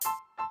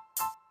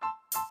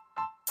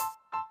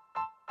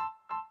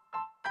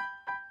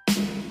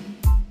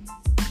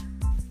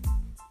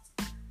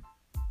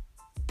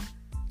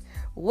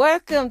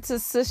Welcome to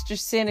Sister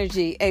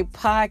Synergy, a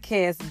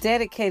podcast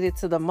dedicated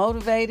to the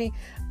motivating,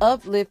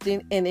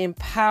 uplifting, and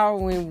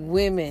empowering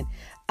women.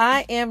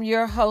 I am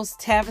your host,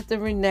 Tabitha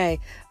Renee.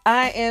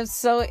 I am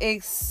so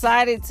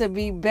excited to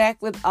be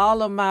back with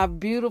all of my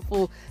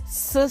beautiful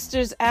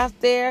sisters out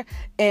there.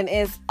 And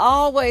as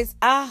always,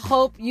 I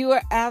hope you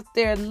are out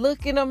there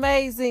looking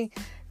amazing,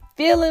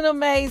 feeling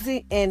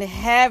amazing, and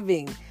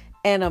having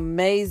an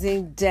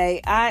amazing day.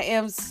 I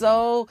am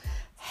so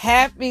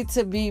happy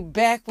to be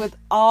back with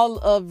all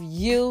of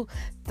you.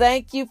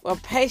 Thank you for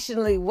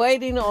patiently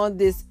waiting on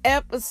this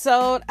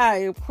episode. I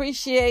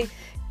appreciate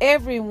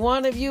every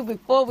one of you.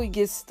 Before we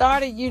get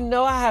started, you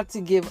know I have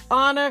to give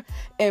honor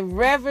and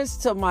reverence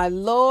to my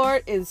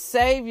Lord and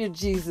Savior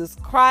Jesus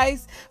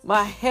Christ,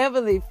 my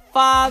Heavenly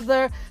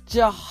Father,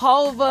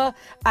 Jehovah.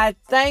 I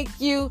thank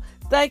you.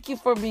 Thank you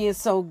for being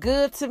so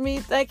good to me.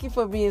 Thank you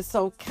for being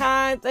so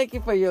kind. Thank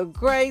you for your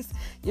grace,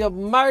 your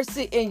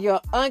mercy, and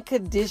your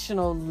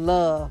unconditional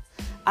love.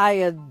 I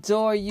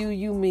adore you.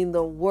 You mean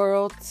the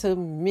world to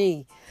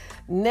me.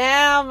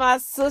 Now, my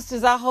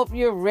sisters, I hope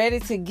you're ready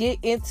to get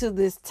into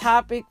this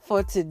topic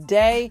for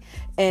today.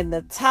 And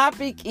the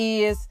topic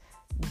is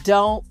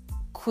don't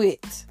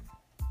quit.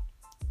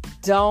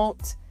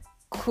 Don't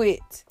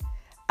quit.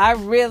 I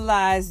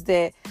realize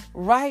that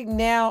right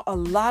now, a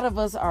lot of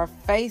us are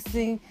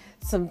facing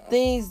some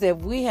things that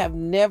we have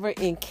never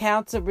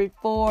encountered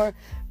before.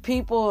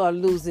 People are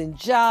losing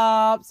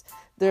jobs.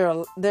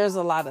 There's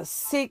a lot of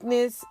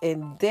sickness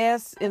and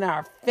deaths in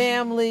our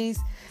families.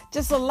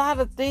 Just a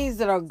lot of things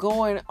that are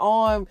going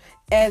on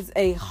as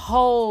a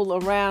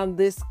whole around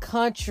this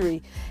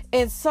country.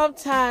 And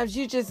sometimes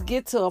you just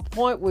get to a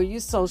point where you're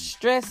so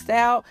stressed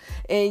out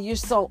and you're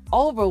so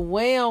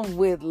overwhelmed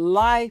with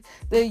life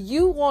that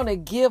you want to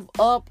give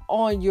up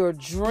on your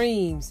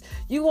dreams.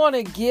 You want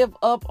to give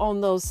up on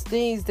those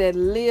things that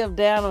live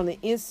down on the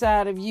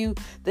inside of you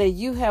that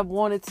you have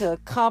wanted to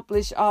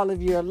accomplish all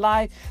of your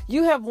life.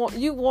 You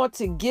want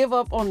to give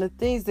up on the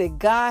things that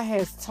God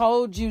has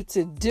told you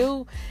to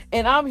do.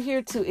 And I'm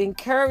here to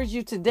encourage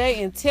you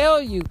today and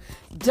tell you,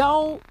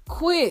 don't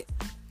quit.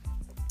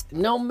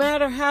 No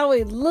matter how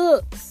it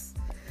looks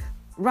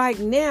right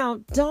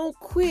now, don't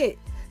quit.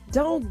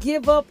 Don't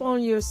give up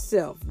on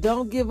yourself.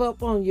 Don't give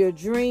up on your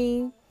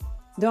dream.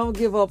 Don't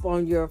give up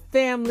on your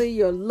family,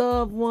 your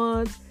loved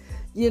ones.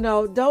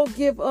 Don't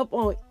give up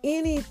on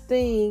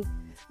anything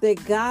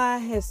that God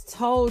has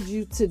told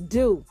you to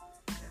do.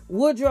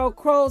 Woodrow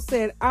Crowe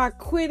said, our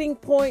quitting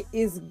point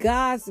is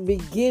God's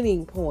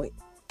beginning point.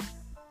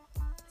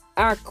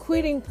 Our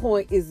quitting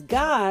point is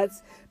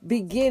God's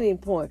beginning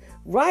point.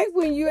 Right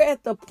when you're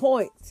at the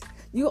point,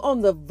 you're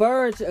on the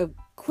verge of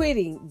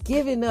quitting,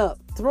 giving up,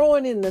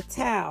 throwing in the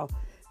towel,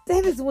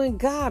 that is when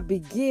God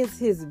begins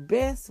his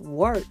best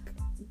work.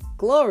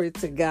 Glory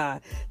to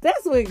God.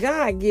 That's when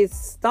God gets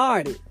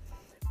started.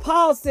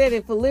 Paul said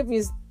in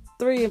Philippians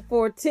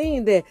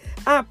 3:14 that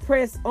I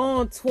press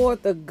on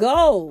toward the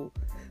goal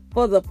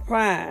for the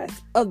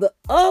prize of the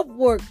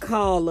upward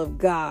call of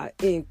God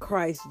in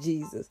Christ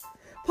Jesus.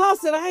 Paul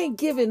said, I ain't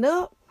giving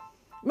up.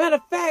 Matter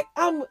of fact,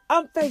 I'm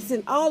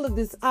facing all of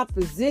this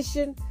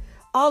opposition,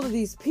 all of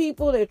these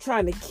people, they're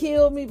trying to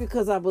kill me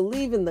because I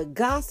believe in the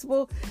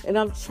gospel and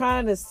I'm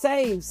trying to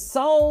save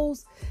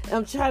souls.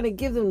 I'm trying to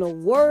give them the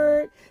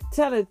word,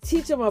 trying to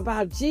teach them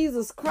about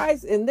Jesus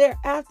Christ, and they're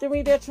after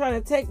me. They're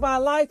trying to take my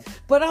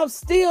life, but I'm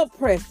still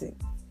pressing.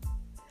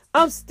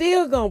 I'm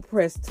still going to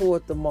press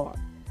toward the mark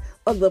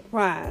of the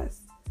prize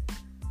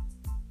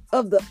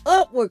of the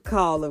upward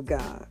call of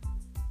God.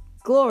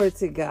 Glory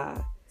to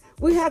God.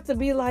 We have to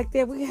be like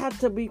that. We have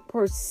to be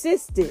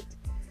persistent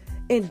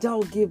and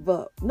don't give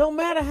up, no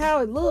matter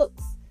how it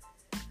looks,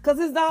 because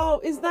it's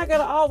not going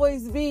to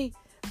always be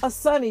a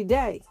sunny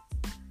day.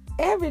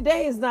 Every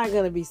day is not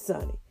going to be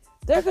sunny.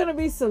 There are going to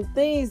be some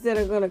things that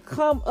are going to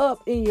come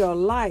up in your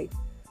life,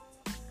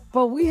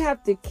 but we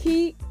have to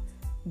keep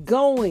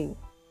going.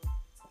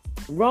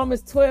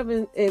 Romans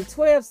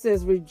 12:12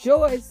 says,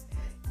 rejoice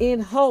in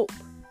hope,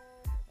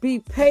 be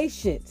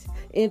patient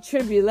in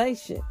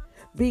tribulation,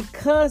 be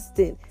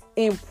constant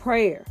in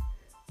prayer.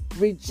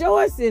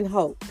 Rejoice in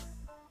hope.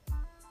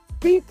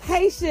 Be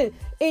patient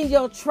in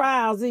your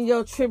trials, in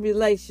your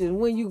tribulation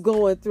when you're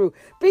going through.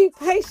 Be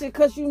patient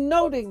because you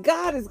know that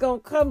God is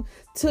going to come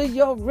to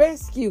your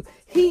rescue.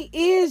 He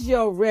is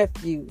your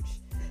refuge.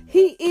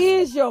 He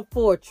is your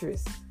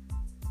fortress.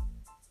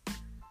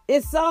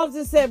 In Psalms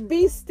it said,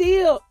 be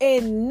still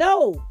and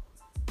know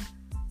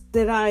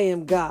that I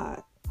am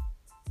God.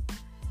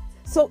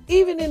 So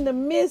even in the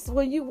midst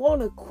when you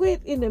want to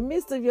quit, in the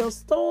midst of your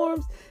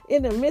storms,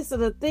 in the midst of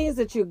the things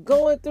that you're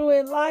going through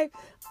in life,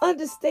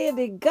 understand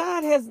that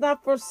God has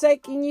not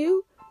forsaken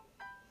you.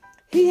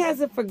 He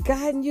hasn't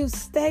forgotten you.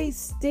 Stay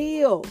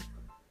still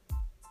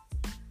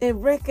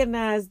and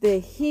recognize that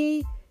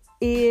he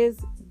is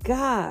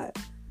God.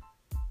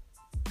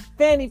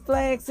 Fannie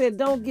Flagg said,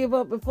 don't give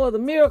up before the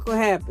miracle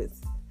happens.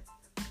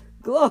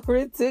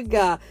 Glory to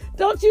God.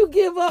 Don't you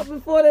give up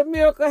before the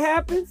miracle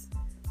happens.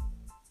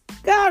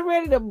 God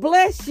ready to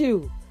bless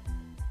you.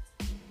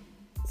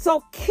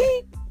 So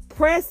keep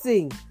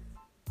pressing.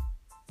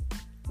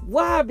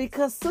 Why?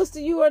 Because,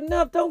 sister, you are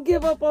enough. Don't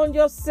give up on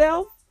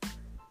yourself.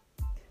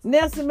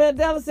 Nelson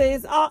Mandela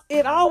says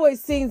it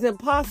always seems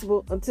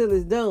impossible until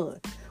it's done.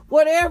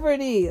 Whatever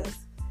it is,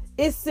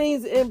 it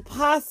seems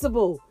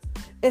impossible,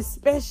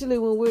 especially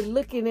when we're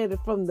looking at it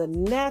from the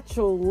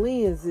natural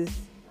lenses.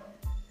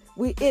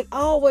 It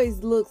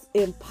always looks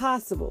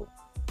impossible.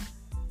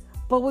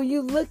 But when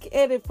you look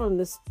at it from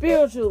the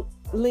spiritual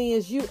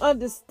lens, you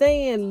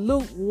understand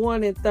Luke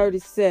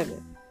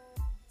 1:37.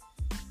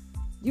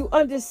 You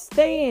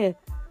understand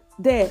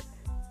that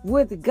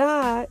with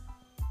God,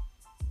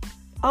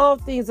 all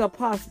things are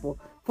possible.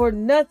 For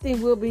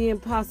nothing will be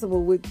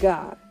impossible with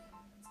God.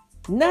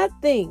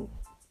 Nothing.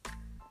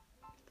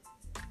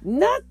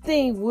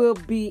 Nothing will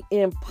be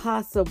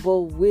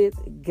impossible with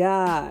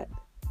God.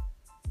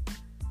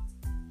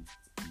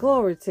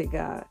 Glory to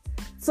God.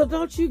 So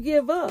don't you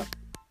give up.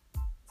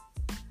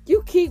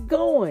 You keep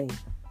going.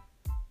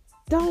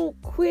 Don't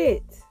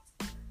quit.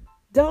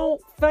 Don't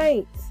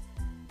faint.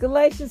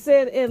 Galatians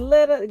said,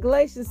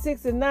 Galatians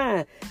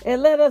 6:9,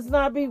 and let us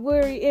not be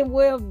weary in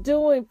well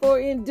doing, for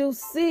in due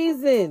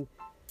season,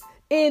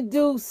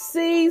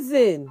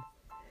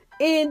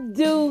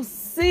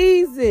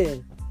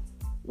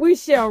 we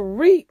shall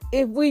reap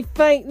if we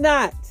faint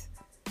not.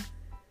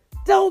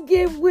 Don't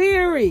get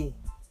weary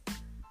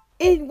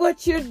in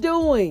what you're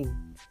doing.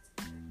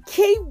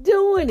 Keep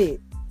doing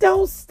it.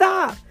 Don't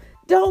stop.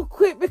 Don't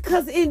quit,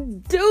 because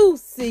in due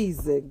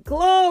season,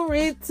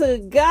 glory to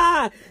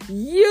God,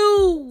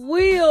 you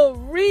will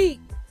reap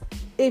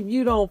if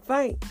you don't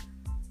faint.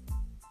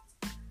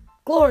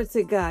 Glory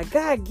to God.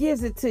 God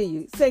gives it to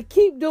you. Say,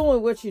 keep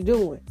doing what you're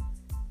doing.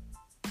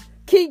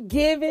 Keep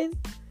giving.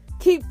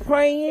 Keep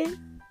praying.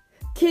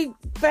 Keep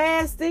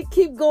fasting.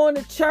 Keep going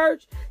to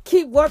church.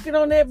 Keep working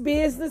on that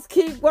business.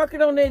 Keep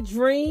working on that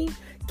dream.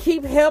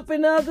 Keep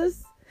helping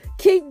others.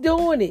 Keep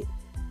doing it.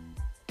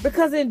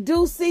 Because in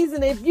due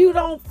season, if you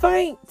don't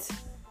faint,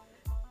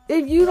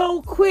 if you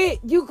don't quit,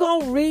 you're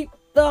going to reap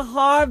the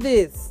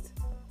harvest.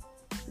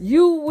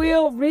 You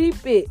will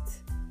reap it.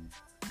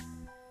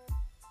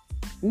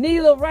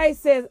 Neela Ray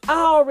says, I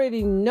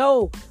already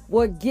know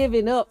what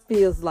giving up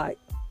feels like.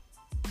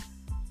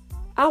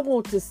 I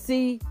want to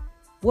see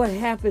what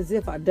happens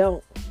if I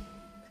don't.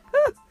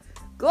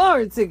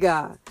 Glory to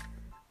God.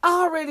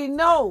 I already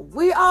know.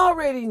 We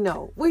already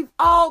know. We've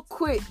all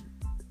quit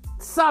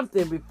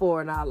something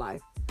before in our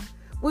life.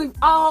 We've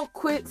all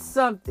quit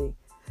something.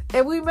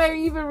 And we may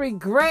even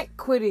regret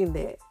quitting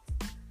that.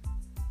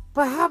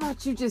 But how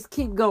about you just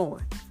keep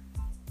going?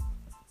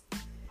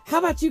 How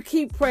about you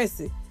keep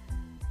pressing?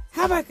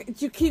 How about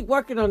you keep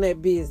working on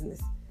that business?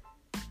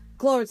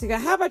 Glory to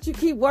God. How about you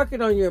keep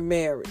working on your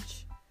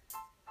marriage?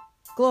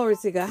 Glory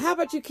to God. How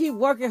about you keep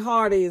working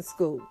harder in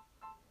school?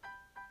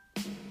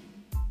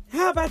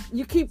 How about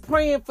you keep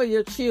praying for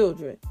your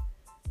children?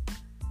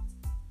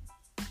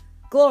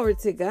 Glory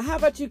to God. How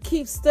about you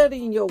keep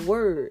studying your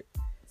word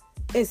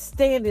and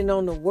standing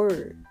on the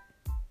word,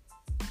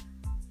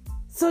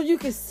 so you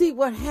can see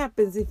what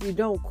happens if you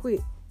don't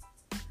quit?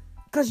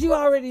 Because you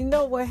already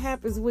know what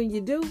happens when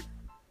you do.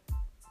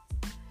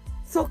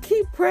 So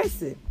keep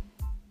pressing.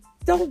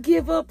 Don't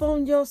give up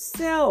on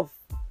yourself.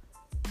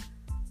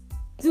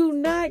 Do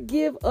not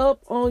give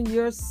up on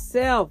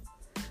yourself.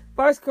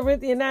 1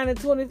 Corinthians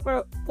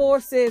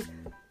 9:24 says,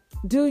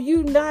 do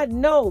you not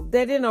know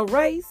that in a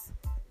race,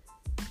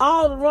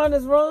 all the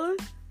runners run,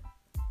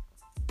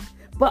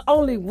 but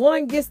only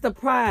one gets the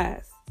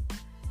prize?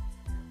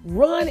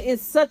 Run in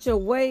such a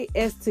way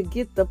as to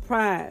get the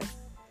prize.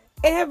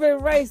 Every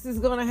race is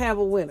going to have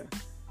a winner.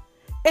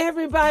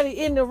 Everybody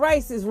in the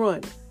race is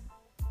running.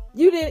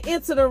 You didn't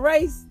enter the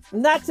race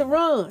not to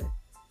run.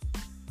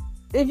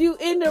 If you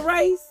in the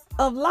race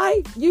of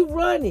life, you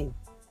running.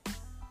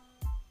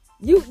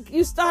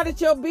 You started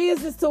your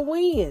business to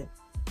win,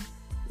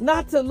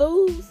 not to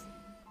lose.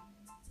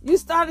 You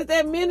started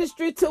that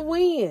ministry to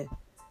win,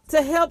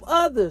 to help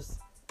others,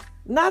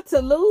 not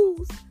to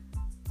lose.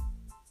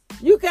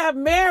 You got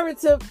married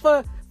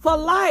for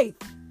life,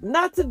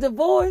 not to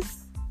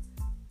divorce.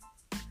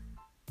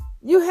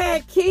 You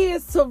had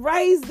kids to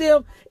raise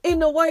them in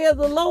the way of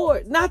the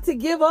Lord, not to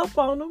give up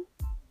on them.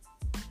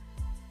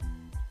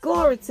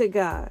 Glory to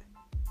God.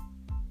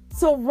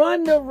 So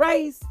run the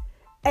race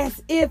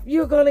as if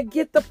you're going to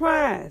get the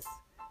prize.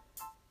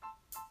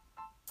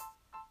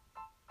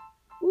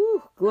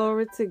 Ooh,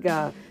 glory to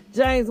God.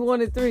 James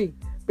 1:3.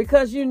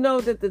 Because you know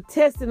that the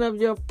testing of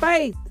your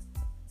faith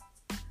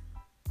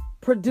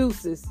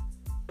produces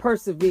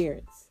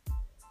perseverance.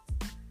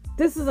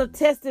 This is a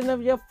testing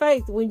of your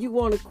faith when you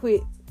want to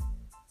quit,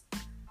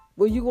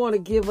 when you want to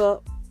give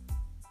up.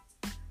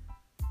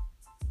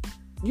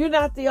 You're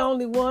not the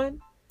only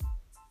one.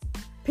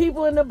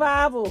 People in the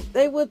Bible,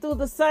 they went through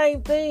the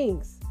same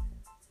things.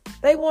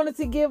 They wanted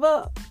to give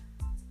up.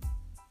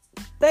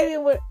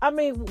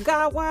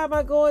 God, why am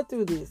I going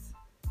through this?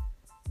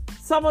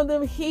 Some of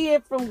them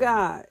hid from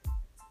God,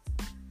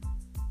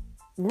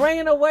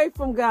 ran away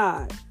from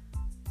God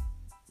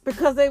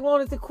because they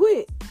wanted to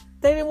quit.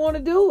 They didn't want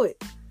to do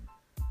it.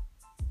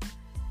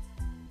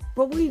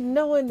 But we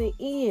know in the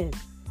end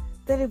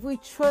that if we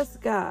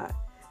trust God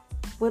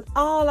with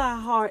all our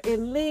heart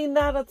and lean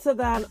not unto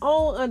thine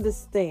own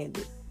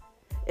understanding,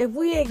 if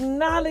we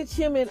acknowledge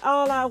him in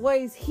all our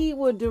ways, he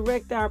will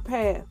direct our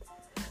path.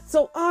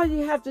 So all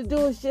you have to do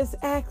is just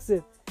ask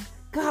him,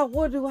 God,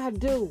 what do I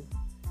do?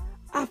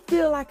 I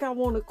feel like I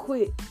want to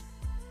quit.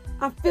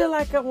 I feel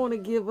like I want to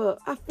give up.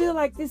 I feel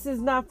like this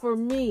is not for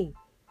me.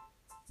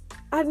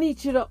 I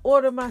need you to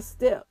order my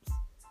steps.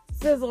 It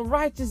says a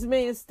righteous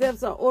man's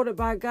steps are ordered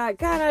by God.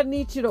 God, I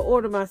need you to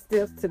order my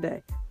steps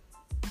today.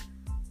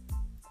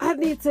 I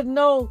need to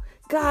know,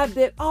 God,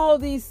 that all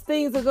these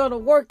things are going to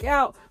work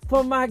out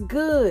for my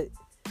good.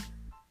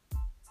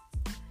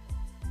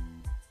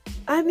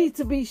 I need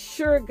to be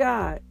sure,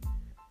 God,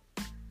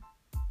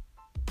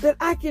 that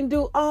I can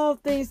do all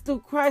things through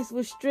Christ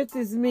which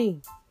strengthens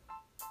me.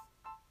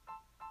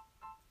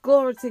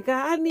 Glory to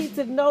God. I need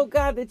to know,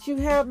 God, that you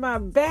have my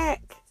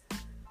back,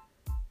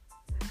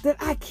 that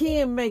I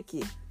can make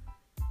it,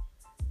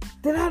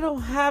 that I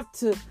don't have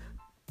to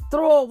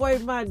throw away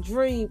my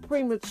dream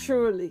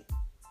prematurely,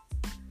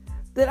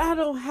 that I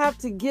don't have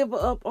to give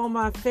up on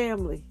my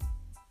family,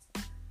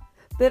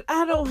 that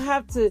I don't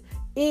have to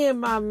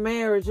end my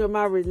marriage or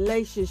my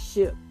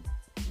relationship,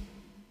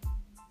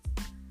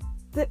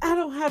 that I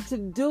don't have to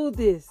do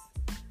this,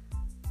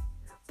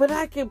 but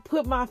I can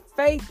put my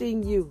faith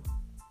in you.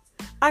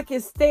 I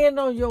can stand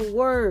on your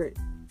word.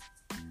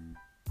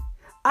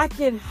 I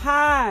can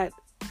hide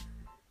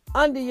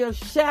under your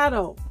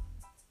shadow.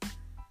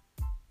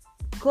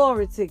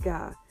 Glory to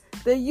God.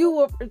 That you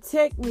will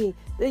protect me,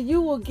 that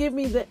you will give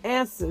me the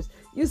answers.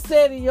 You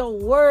said in your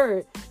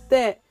word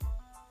that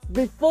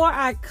before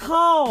I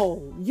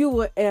call, you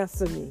will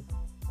answer me.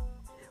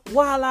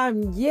 While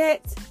I'm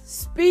yet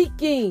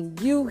speaking,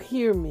 you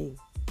hear me.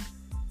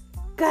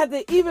 God,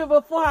 that even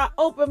before I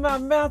open my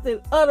mouth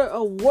and utter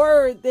a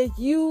word, that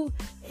you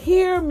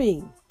hear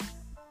me,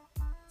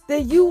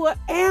 that you will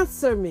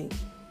answer me.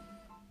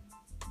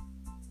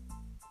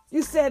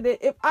 You said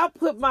that if I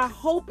put my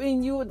hope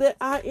in you, that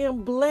I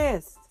am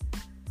blessed.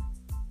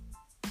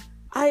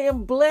 I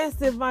am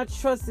blessed if my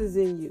trust is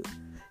in you,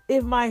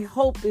 if my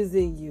hope is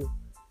in you.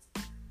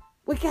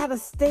 We got to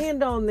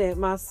stand on that,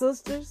 my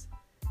sisters.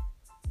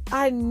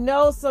 I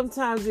know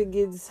sometimes it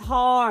gets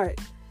hard.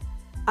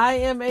 I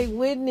am a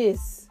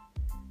witness.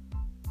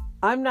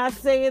 I'm not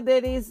saying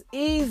that it's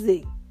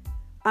easy.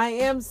 I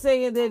am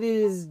saying that it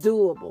is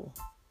doable.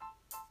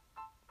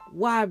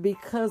 Why?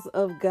 Because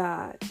of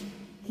God.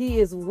 He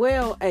is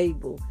well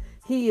able.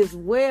 He is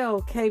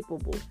well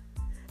capable.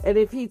 And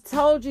if he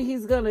told you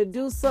he's going to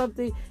do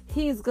something,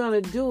 he's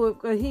going to do it.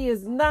 Because he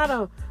is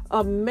not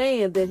a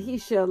man that he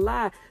shall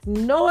lie,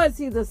 nor is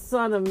he the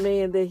son of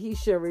man that he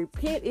shall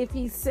repent. If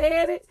he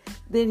said it,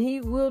 then he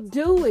will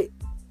do it.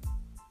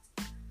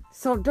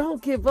 So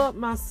don't give up,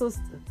 my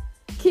sister.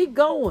 Keep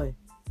going.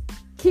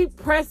 Keep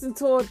pressing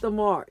toward the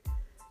mark.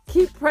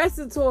 Keep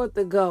pressing toward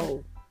the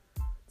goal.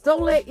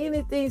 Don't let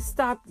anything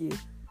stop you.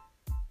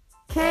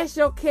 Cast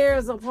your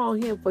cares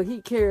upon him, for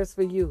he cares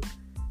for you.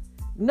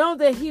 Know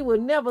that he will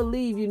never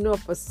leave you nor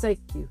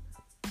forsake you.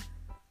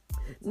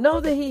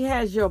 Know that he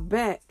has your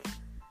back.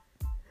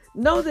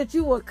 Know that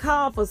you were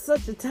called for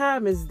such a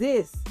time as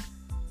this.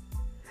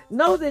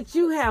 Know that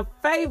you have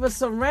favor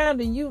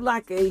surrounding you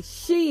like a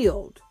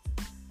shield.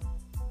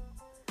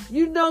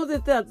 You know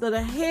that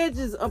the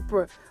hedges of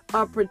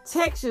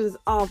protections,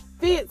 of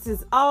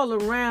fences all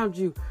around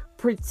you,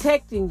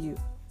 protecting you.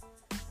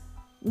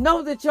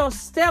 Know that your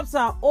steps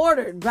are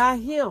ordered by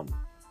him.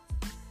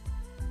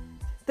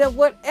 That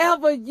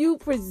whatever you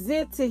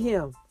present to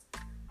him,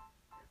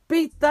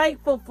 be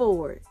thankful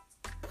for it.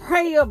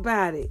 Pray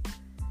about it.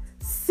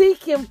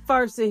 Seek him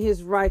first in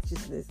his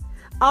righteousness.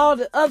 All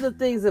the other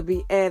things will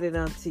be added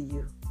unto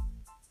you.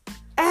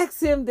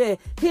 Ask him that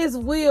his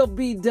will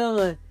be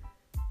done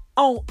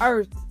on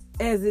earth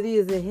as it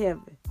is in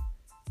heaven.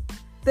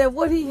 That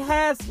what he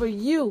has for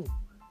you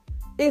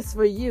is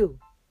for you.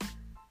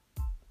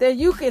 That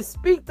you can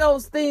speak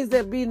those things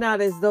that be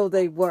not as though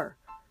they were.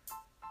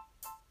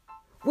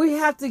 We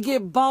have to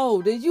get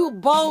bold. That you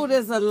bold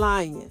as a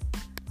lion.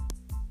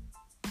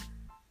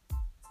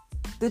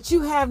 That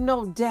you have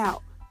no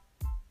doubt.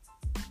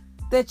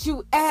 That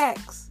you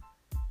ask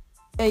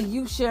and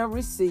you shall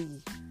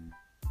receive.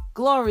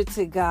 Glory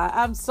to God.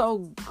 I'm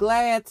so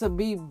glad to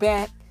be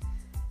back.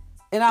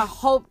 And I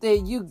hope that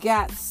you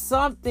got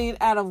something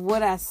out of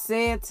what I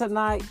said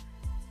tonight.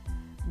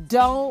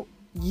 Don't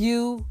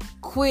you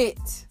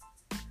quit.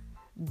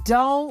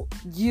 Don't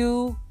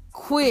you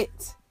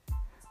quit.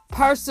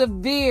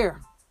 Persevere.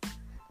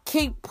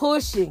 Keep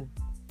pushing.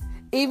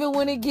 Even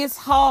when it gets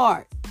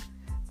hard.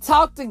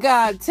 Talk to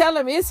God. Tell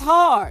him it's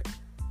hard.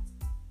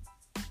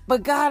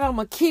 But God, I'm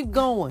going to keep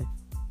going.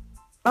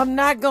 I'm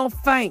not going to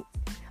faint.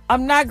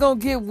 I'm not going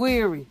to get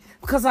weary.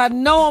 Because I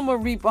know I'm going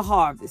to reap a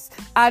harvest.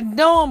 I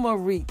know I'm going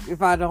to reap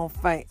if I don't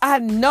faint. I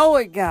know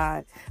it,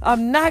 God.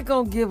 I'm not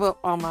going to give up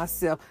on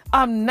myself.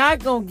 I'm not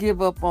going to give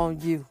up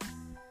on you.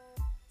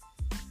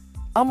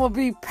 I'm going to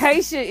be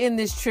patient in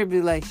this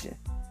tribulation.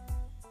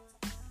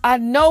 I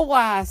know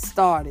why I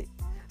started.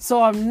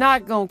 So I'm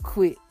not going to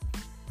quit.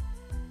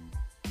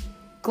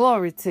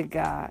 Glory to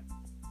God.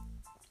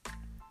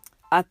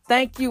 I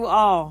thank you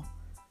all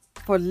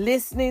for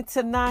listening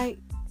tonight.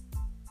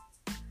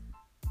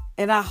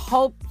 And I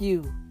hope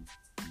you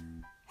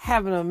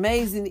have an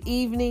amazing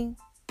evening.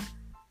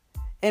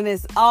 And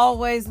as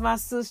always, my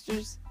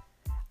sisters,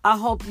 I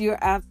hope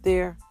you're out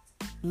there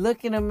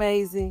looking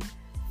amazing,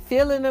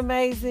 feeling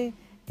amazing,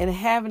 and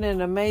having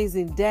an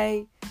amazing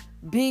day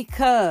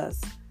because,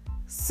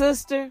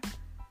 sister,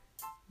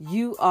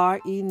 you are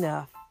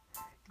enough.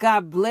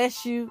 God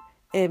bless you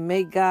and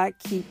may God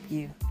keep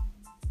you.